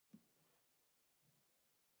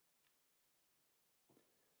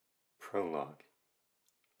Prologue.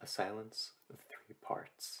 A silence of 3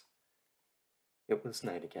 parts. It was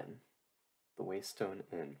night again. The Waystone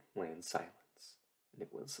Inn lay in silence, and it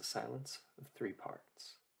was a silence of 3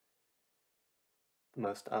 parts. The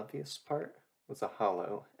most obvious part was a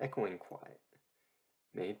hollow, echoing quiet,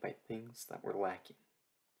 made by things that were lacking.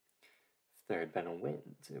 If there had been a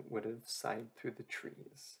wind, it would have sighed through the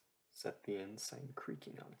trees, set the inn sign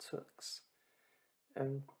creaking on its hooks,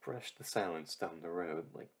 and brushed the silence down the road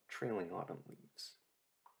like trailing autumn leaves.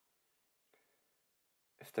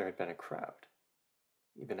 If there had been a crowd,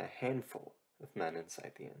 even a handful of men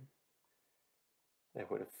inside the inn, they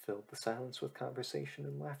would have filled the silence with conversation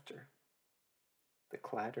and laughter, the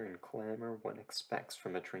clatter and clamor one expects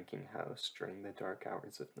from a drinking house during the dark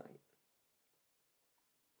hours of night.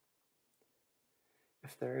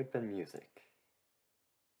 If there had been music,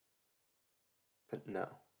 but no.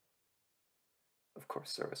 Of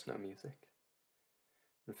course there was no music.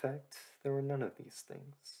 In fact, there were none of these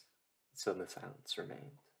things, so the silence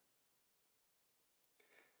remained.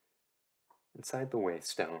 Inside the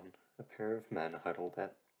Waystone, a pair of men huddled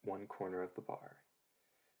at one corner of the bar.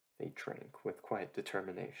 They drank with quiet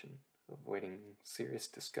determination, avoiding serious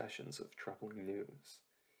discussions of troubling news.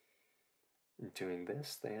 In doing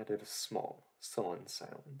this, they added a small, sullen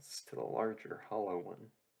silence to the larger, hollow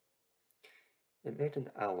one. It made an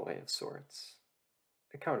alloy of sorts,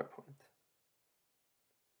 a counterpoint.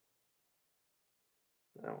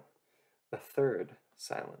 Now, the third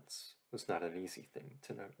silence was not an easy thing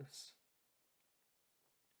to notice.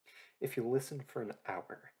 If you listened for an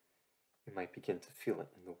hour, you might begin to feel it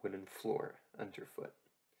in the wooden floor underfoot,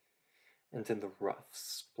 and in the rough,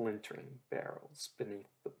 splintering barrels beneath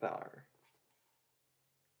the bar.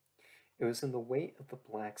 It was in the weight of the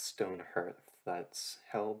black stone hearth that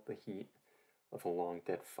held the heat of a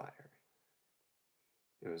long-dead fire.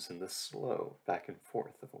 It was in the slow back and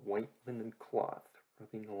forth of a white linen cloth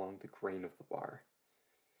rubbing along the grain of the bar.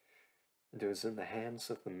 And it was in the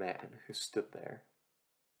hands of the man who stood there,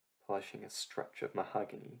 polishing a stretch of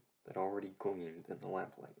mahogany that already gleamed in the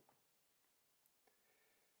lamplight.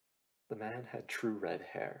 The man had true red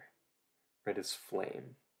hair, red as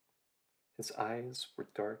flame. His eyes were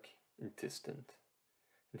dark and distant,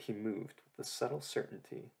 and he moved with the subtle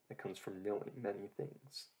certainty that comes from knowing many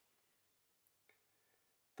things.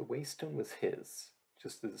 The Waystone was his,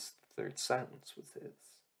 just as the third silence was his.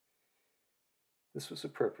 This was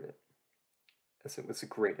appropriate, as it was the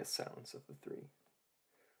greatest silence of the three,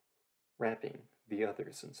 wrapping the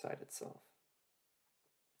others inside itself.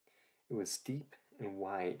 It was deep and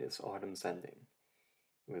wide as autumn's ending.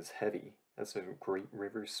 It was heavy as a great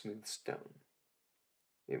river's smooth stone.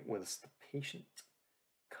 It was the patient,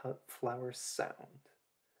 cut flower sound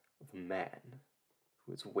of a man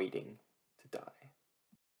who was waiting to die.